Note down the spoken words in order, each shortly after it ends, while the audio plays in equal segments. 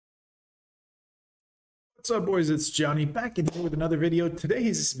What's up, boys? It's Johnny back in here with another video.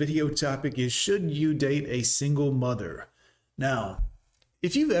 Today's video topic is, should you date a single mother? Now,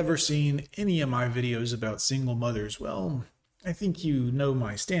 if you've ever seen any of my videos about single mothers, well, I think you know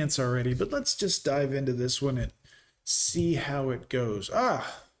my stance already, but let's just dive into this one and see how it goes. All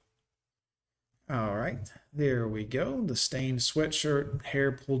right, there we go. The stained sweatshirt,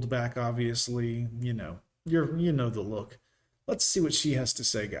 hair pulled back, obviously, you know the look. Let's see what she has to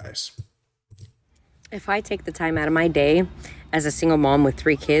say, guys. If I take the time out of my day as a single mom with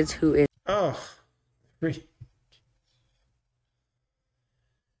 3 kids who is...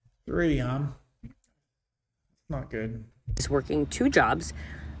 Three, not good. Is working 2 jobs.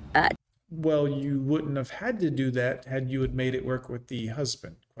 Well, you wouldn't have had to do that had you had made it work with the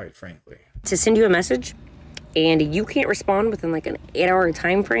husband, quite frankly. To send you a message and you can't respond within like an 8-hour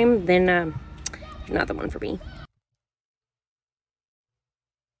time frame, then you're not the one for me.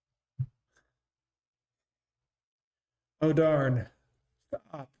 Oh, darn.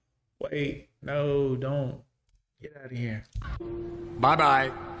 Stop. Wait. No, don't. Get out of here. Bye-bye.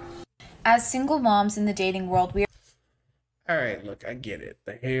 As single moms in the dating world, we are... All right, look, I get it.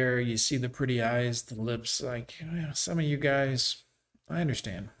 The hair, you see the pretty eyes, the lips, like, some of you guys, I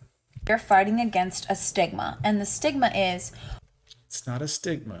understand. We're fighting against a stigma, and the stigma is... It's not a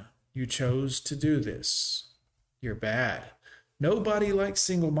stigma. You chose to do this. You're bad. Nobody likes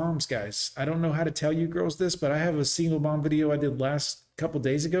single moms, guys. I don't know how to tell you girls this, but I have a single mom video I did last couple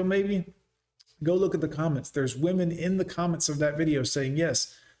days ago, maybe. Go look at the comments. There's women in the comments of that video saying,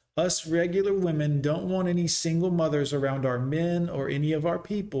 yes, us regular women don't want any single mothers around our men or any of our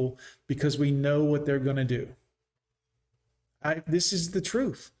people because we know what they're going to do. This is the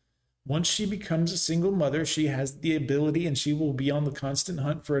truth. Once she becomes a single mother, she has the ability and she will be on the constant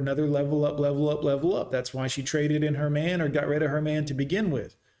hunt for another level up, level up, level up. That's why she traded in her man or got rid of her man to begin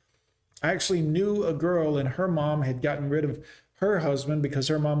with. I actually knew a girl and her mom had gotten rid of her husband because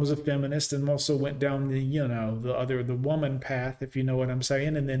her mom was a feminist and also went down the woman path, if you know what I'm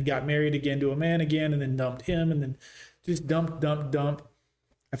saying, and then got married again to a man again and then dumped him and then just dump.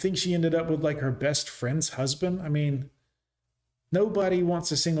 I think she ended up with like her best friend's husband. I mean, nobody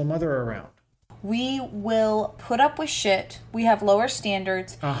wants a single mother around. We will put up with shit. We have lower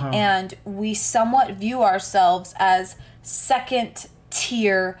standards, and we somewhat view ourselves as second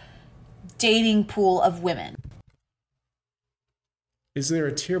tier dating pool of women. Is there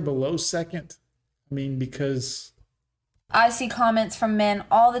a tier below second? I mean, because I see comments from men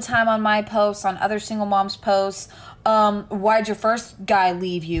all the time on my posts, on other single moms' posts. Why'd your first guy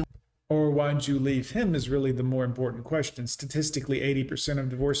leave you? Or why'd you leave him is really the more important question. Statistically, 80% of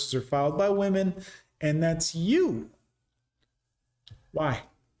divorces are filed by women, and that's you. Why?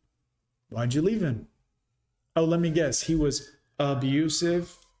 Why'd you leave him? Oh, let me guess. He was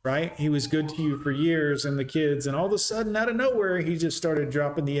abusive, right? He was good to you for years and the kids, and all of a sudden, out of nowhere, he just started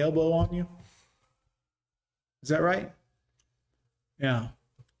dropping the elbow on you. Is that right? Yeah,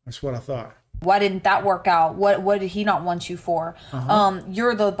 that's what I thought. Why didn't that work out? What did he not want you for?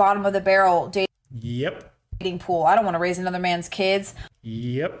 You're the bottom of the barrel dating pool. I don't want to raise another man's kids.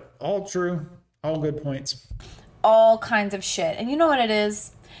 Yep, all true. All good points. All kinds of shit. And you know what it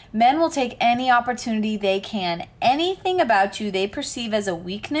is? Men will take any opportunity they can. Anything about you they perceive as a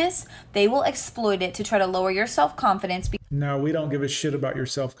weakness, they will exploit it to try to lower your self-confidence. No, we don't give a shit about your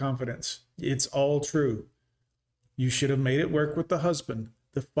self-confidence. It's all true. You should have made it work with the husband,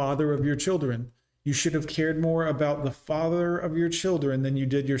 the father of your children. You should have cared more about the father of your children than you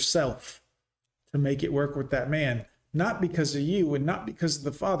did yourself to make it work with that man. Not because of you and not because of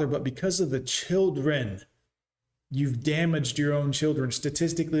the father, but because of the children. You've damaged your own children.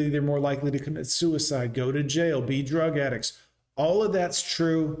 Statistically, they're more likely to commit suicide, go to jail, be drug addicts. All of that's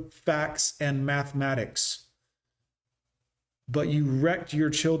true, facts and mathematics. But you wrecked your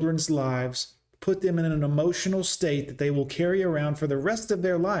children's lives, put them in an emotional state that they will carry around for the rest of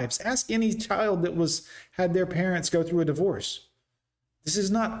their lives. Ask any child that had their parents go through a divorce. This is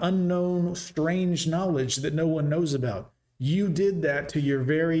not unknown, strange knowledge that no one knows about. You did that to your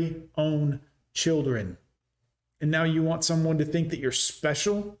very own children. And now you want someone to think that you're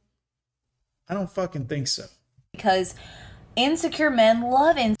special? I don't fucking think so. Because insecure men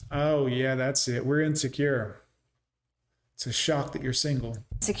love Oh, yeah, that's it. We're insecure. It's a shock that you're single.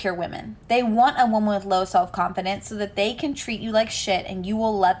 Insecure women. They want a woman with low self-confidence so that they can treat you like shit and you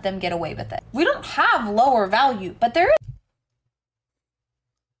will let them get away with it. We don't have lower value, but there is.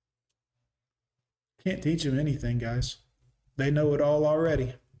 Can't teach them anything, guys. They know it all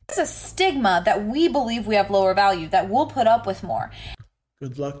already. It's a stigma that we believe we have lower value, that we'll put up with more.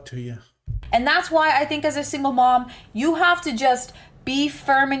 Good luck to you. And that's why I think as a single mom, you have to just be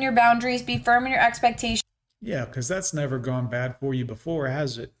firm in your boundaries, be firm in your expectations. Yeah, because that's never gone bad for you before,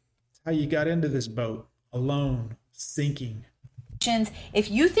 has it? It's how you got into this boat, alone, sinking.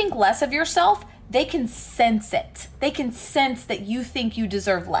 If you think less of yourself, they can sense it. They can sense that you think you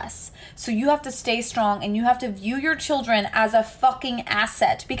deserve less. So you have to stay strong and you have to view your children as a fucking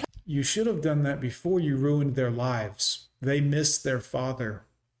asset. Because you should have done that before you ruined their lives. They miss their father.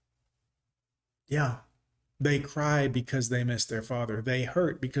 Yeah. They cry because they miss their father. They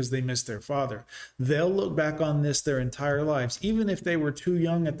hurt because they miss their father. They'll look back on this their entire lives. Even if they were too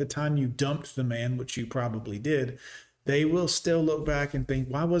young at the time you dumped the man, which you probably did, they will still look back and think,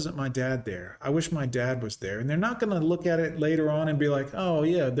 why wasn't my dad there? I wish my dad was there. And they're not going to look at it later on and be like, oh,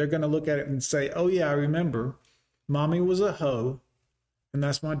 yeah. They're going to look at it and say, oh, yeah, I remember. Mommy was a hoe. And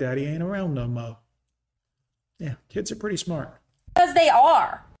that's why daddy ain't around no more. Yeah, kids are pretty smart. Because they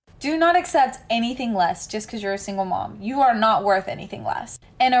are. Do not accept anything less just because you're a single mom. You are not worth anything less.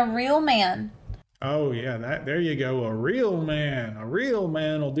 And a real man. Oh, yeah, there you go. A real man. A real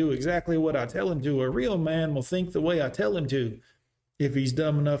man will do exactly what I tell him to. A real man will think the way I tell him to. If he's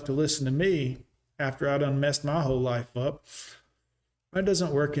dumb enough to listen to me after I done messed my whole life up. That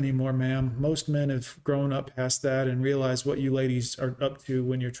doesn't work anymore, ma'am. Most men have grown up past that and realize what you ladies are up to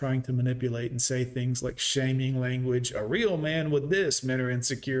when you're trying to manipulate and say things like shaming language. A real man with this, men are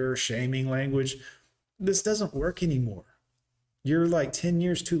insecure, shaming language. This doesn't work anymore. You're like 10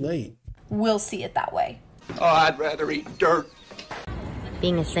 years too late. We'll see it that way. Oh, I'd rather eat dirt.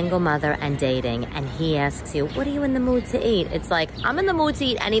 Being a single mother and dating, and he asks you, what are you in the mood to eat? It's like, I'm in the mood to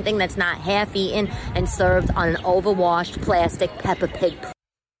eat anything that's not half-eaten and served on an overwashed plastic Peppa Pig.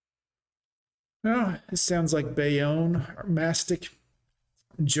 Oh, this sounds like Bayonne or Mastic,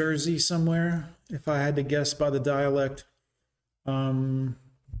 Jersey somewhere, if I had to guess by the dialect.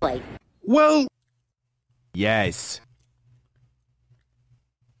 Like, well, yes.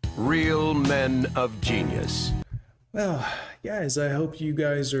 Real men of genius. Well, guys, I hope you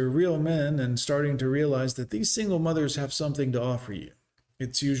guys are real men and starting to realize that these single mothers have something to offer you.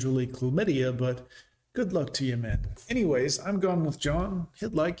 It's usually chlamydia, but good luck to you, men. Anyways, I'm Gone with John.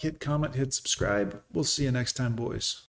 Hit like, hit comment, hit subscribe. We'll see you next time, boys.